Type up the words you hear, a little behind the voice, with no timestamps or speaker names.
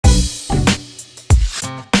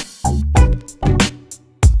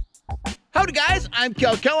Howdy guys, I'm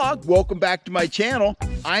Kellogg. Welcome back to my channel.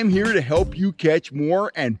 I'm here to help you catch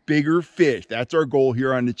more and bigger fish. That's our goal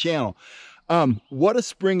here on the channel. What a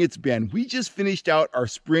spring it's been. We just finished out our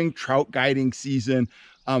spring trout guiding season.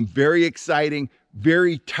 Very exciting,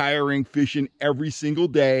 very tiring fishing every single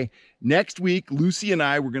day. Next week, Lucy and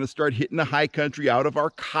I, we're going to start hitting the high country out of our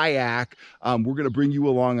kayak. We're going to bring you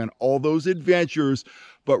along on all those adventures.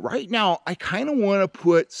 But right now, I kind of want to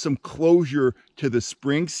put some closure to the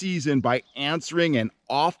spring season by answering an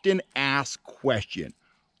often asked question.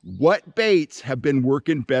 What baits have been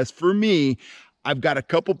working best for me? I've got a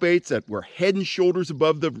couple baits that were head and shoulders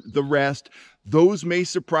above the rest. Those may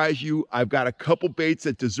surprise you. I've got a couple baits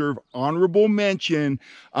that deserve honorable mention.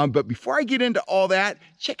 But before I get into all that,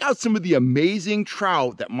 check out some of the amazing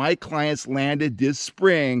trout that my clients landed this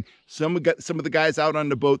spring. Some of the guys out on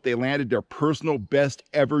the boat, they landed their personal best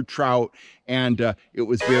ever trout, and it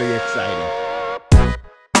was very exciting.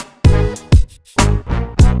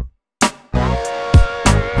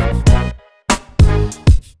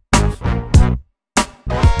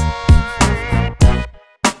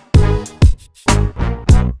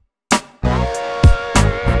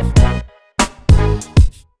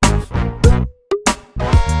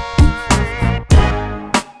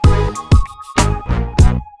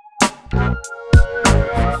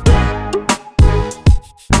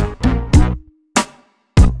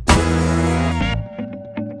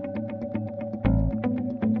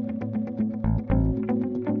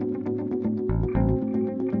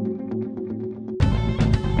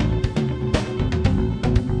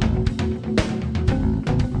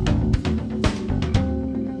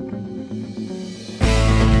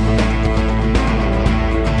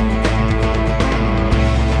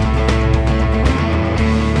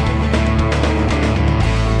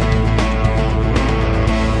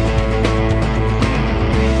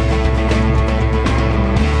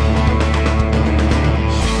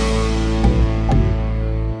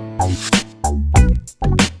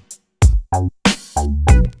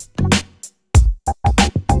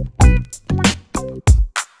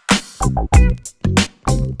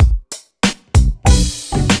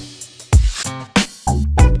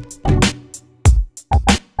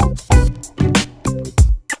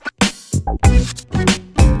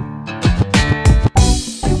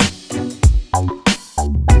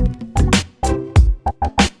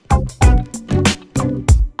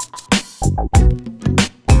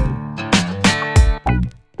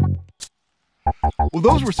 Well,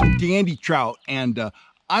 those were some dandy trout, and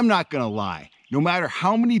I'm not gonna lie. No matter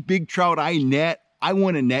how many big trout I net, I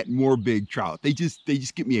want to net more big trout. They just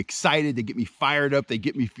get me excited. They get me fired up. They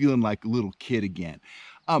get me feeling like a little kid again.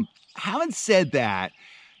 Having said that,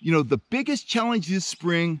 you know, the biggest challenge this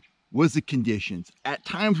spring was the conditions. At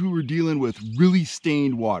times we were dealing with really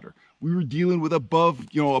stained water. We were dealing with above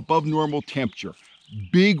normal temperature,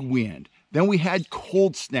 big wind. Then we had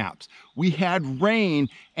cold snaps, we had rain,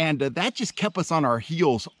 and that just kept us on our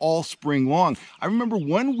heels all spring long. I remember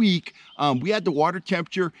one week, we had the water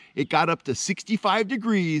temperature, it got up to 65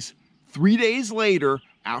 degrees. 3 days later,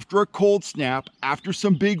 after a cold snap, after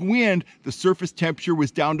some big wind, the surface temperature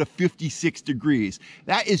was down to 56 degrees.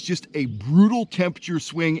 That is just a brutal temperature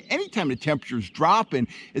swing. Anytime the temperature's dropping,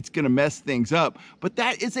 it's gonna mess things up. But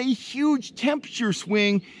that is a huge temperature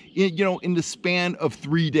swing in the span of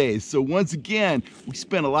 3 days. So once again, we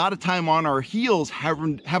spent a lot of time on our heels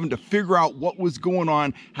having to figure out what was going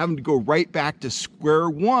on, having to go right back to square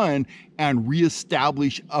one and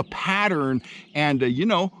reestablish a pattern. And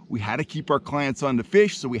we had to keep our clients on the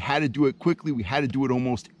fish, so we had to do it quickly. We had to do it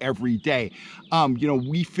almost every day.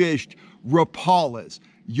 We fished Rapalas,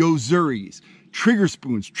 Yozuris, trigger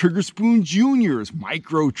spoon juniors,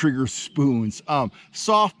 micro trigger spoons,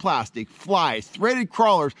 soft plastic, flies, threaded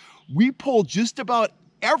crawlers. We pulled just about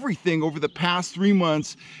everything over the past 3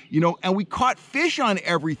 months, and we caught fish on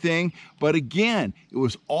everything. But again, it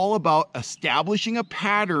was all about establishing a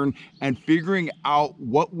pattern and figuring out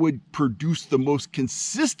what would produce the most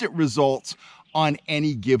consistent results on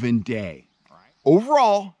any given day.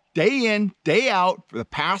 Overall, day in, day out, for the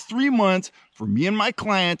past 3 months, for me and my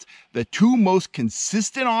clients, the two most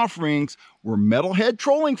consistent offerings were metalhead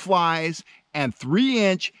trolling flies and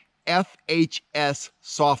 3-inch FHS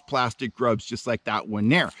soft plastic grubs, just like that one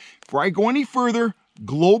there. Before I go any further,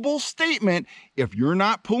 global statement: if you're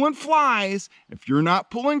not pulling flies, if you're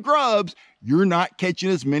not pulling grubs, you're not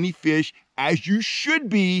catching as many fish as you should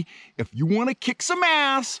be. If you want to kick some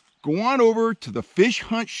ass, go on over to the Fish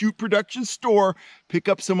Hunt Shoot Production store, pick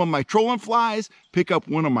up some of my trolling flies, pick up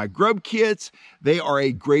one of my grub kits. They are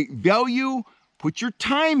a great value. Put your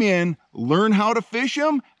time in, learn how to fish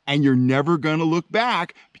them, and you're never gonna look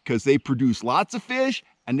back, because they produce lots of fish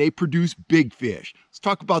and they produce big fish. Let's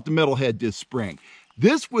talk about the metalhead this spring.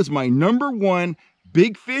 This was my #1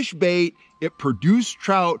 big fish bait. It produced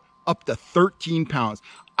trout up to 13 pounds.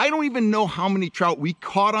 I don't even know how many trout we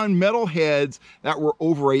caught on metalheads that were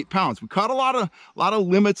over 8 pounds. We caught a lot of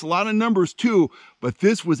limits, a lot of numbers too, but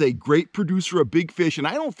this was a great producer of big fish. And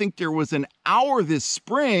I don't think there was an hour this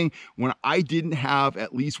spring when I didn't have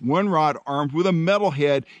at least one rod armed with a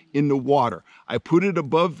metalhead in the water. I put it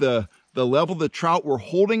above the level the trout were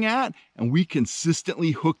holding at, and we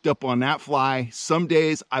consistently hooked up on that fly. Some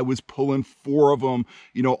days I was pulling 4 of them.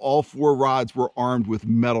 You know, all 4 rods were armed with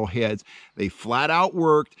metalheads. They flat out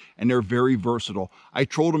worked, and they're very versatile. I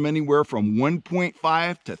trolled them anywhere from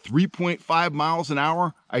 1.5 to 3.5 miles an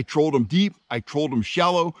hour. I trolled them deep. I trolled them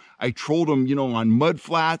shallow. I trolled them, you know, on mud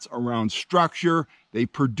flats, around structure. They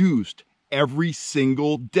produced every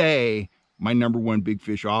single day my #1 big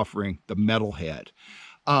fish offering, the metalhead.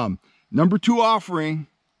 #2 offering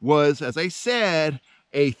was, as I said,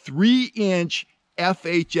 a 3-inch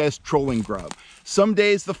FHS trolling grub. Some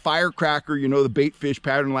days the firecracker, you know, the bait fish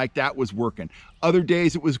pattern like that was working. Other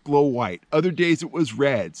days it was glow white. Other days it was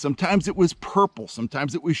red. Sometimes it was purple.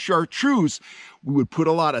 Sometimes it was chartreuse. We would put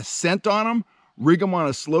a lot of scent on them, rig them on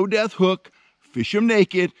a slow death hook, fish them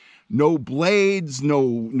naked, no blades,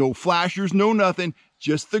 no flashers, no nothing.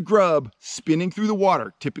 Just the grub spinning through the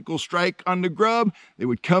water. Typical strike on the grub. They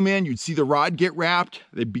would come in, you'd see the rod get wrapped,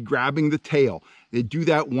 they'd be grabbing the tail. They'd do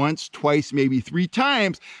that once, twice, maybe 3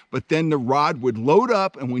 times, but then the rod would load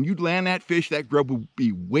up, and when you'd land that fish, that grub would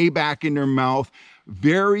be way back in their mouth.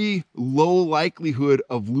 Very low likelihood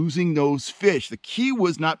of losing those fish. The key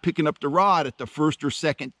was not picking up the rod at the first or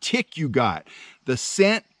second tick you got. The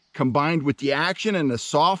scent combined with the action and the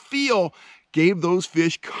soft feel gave those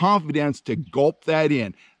fish confidence to gulp that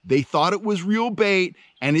in. They thought it was real bait,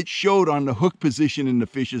 and it showed on the hook position in the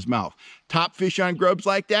fish's mouth. Top fish on grubs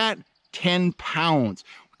like that, 10 pounds.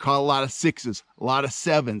 We caught a lot of 6s, a lot of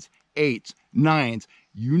 7s, 8s, 9s,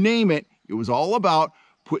 you name it. It was all about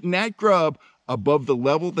putting that grub above the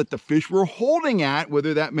level that the fish were holding at,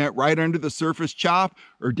 whether that meant right under the surface chop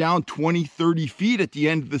or down 20, 30 feet at the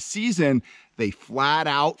end of the season. They flat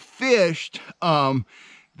out fished.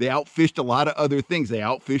 They outfished a lot of other things. They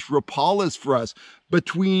outfished rapalas for us.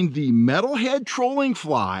 Between the metalhead trolling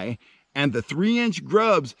fly and the 3-inch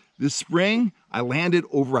grubs this spring, I landed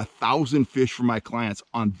over 1,000 fish for my clients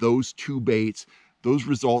on those 2 baits. Those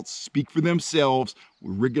results speak for themselves.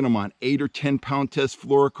 We're rigging them on 8 or 10 pound test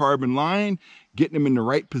fluorocarbon line, getting them in the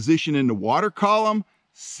right position in the water column.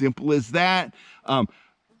 Simple as that.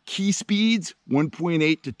 Key speeds,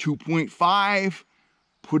 1.8 to 2.5.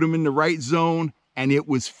 Put them in the right zone, and it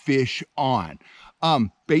was fish on.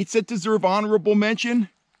 Baits that deserve honorable mention,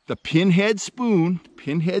 the pinhead spoon.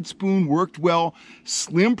 Pinhead spoon worked well,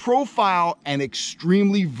 slim profile, and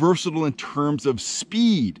extremely versatile in terms of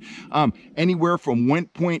speed. Anywhere from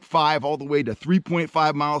 1.5 all the way to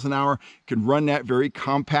 3.5 miles an hour. Can run that very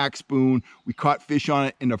compact spoon. We caught fish on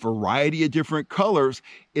it in a variety of different colors.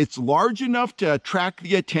 It's large enough to attract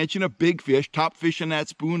the attention of big fish. Top fish on that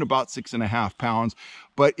spoon, about 6.5 pounds.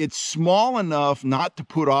 But it's small enough not to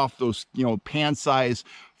put off those, you know, pan-size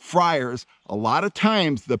fryers. A lot of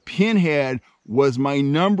times the pinhead was my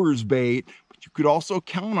numbers bait, but you could also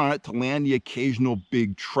count on it to land the occasional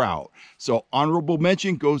big trout. So honorable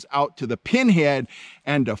mention goes out to the pinhead.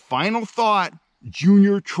 And the final thought,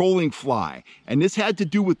 junior trolling fly. And this had to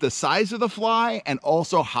do with the size of the fly and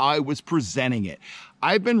also how I was presenting it.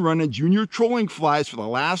 I've been running junior trolling flies for the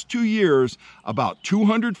last 2 years, about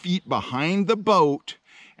 200 feet behind the boat,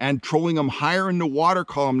 and trolling them higher in the water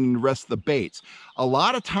column than the rest of the baits. A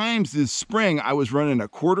lot of times this spring, I was running a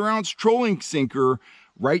 1/4 ounce trolling sinker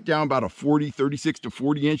right down about a 36 to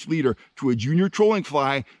 40 inch leader to a junior trolling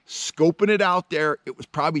fly, scoping it out there. It was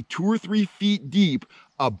probably 2 or 3 feet deep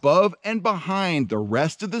above and behind the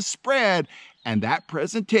rest of the spread. And that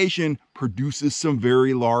presentation produces some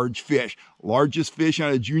very large fish. Largest fish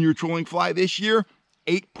on a junior trolling fly this year,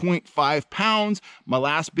 8.5 pounds. My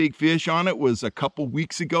last big fish on it was a couple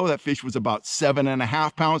weeks ago. That fish was about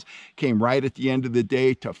 7.5 pounds. Came right at the end of the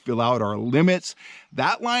day to fill out our limits.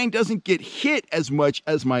 That line doesn't get hit as much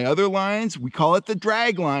as my other lines. We call it the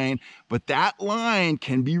drag line, but that line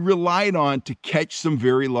can be relied on to catch some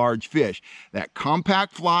very large fish. That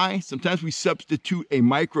compact fly, sometimes we substitute a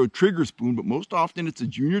micro trigger spoon, but most often it's a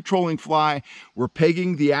junior trolling fly. We're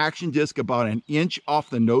pegging the action disc about 1 inch off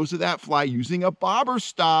the nose of that fly using a bobber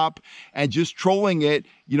stop and just trolling it,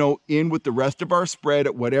 in with the rest of our spread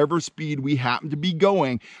at whatever speed we happen to be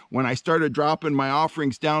going. When I started dropping my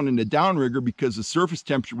offerings down into downrigger because the surface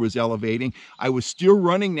temperature was elevating, I was still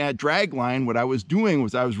running that drag line. What I was doing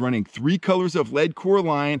was I was running 3 colors of lead core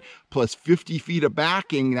line plus 50 feet of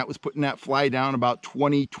backing. That was putting that fly down about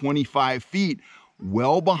 20, 25 feet,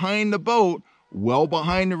 well behind the boat, well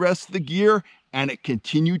behind the rest of the gear, and it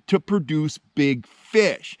continued to produce big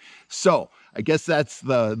fish. So I guess that's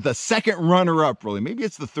the second runner-up, really. Maybe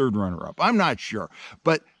it's the third runner-up. I'm not sure.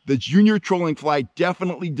 But the junior trolling fly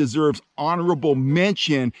definitely deserves honorable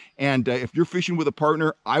mention. And if you're fishing with a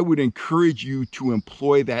partner, I would encourage you to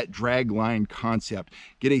employ that drag line concept.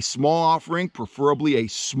 Get a small offering, preferably a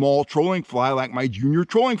small trolling fly like my junior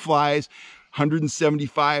trolling flies,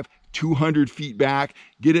 175, 200 feet back,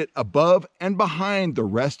 get it above and behind the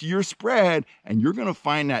rest of your spread, and you're going to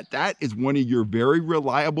find that that is one of your very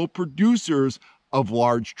reliable producers of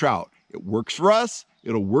large trout. It works for us.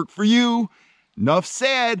 It'll work for you. Enough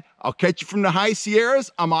said. I'll catch you from the high Sierras.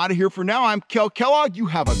 I'm out of here for now. I'm Kellogg. You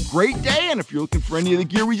have a great day, and if you're looking for any of the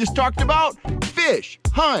gear we just talked about,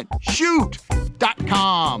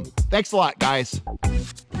 fishuntShoot.com. Thanks a lot, guys.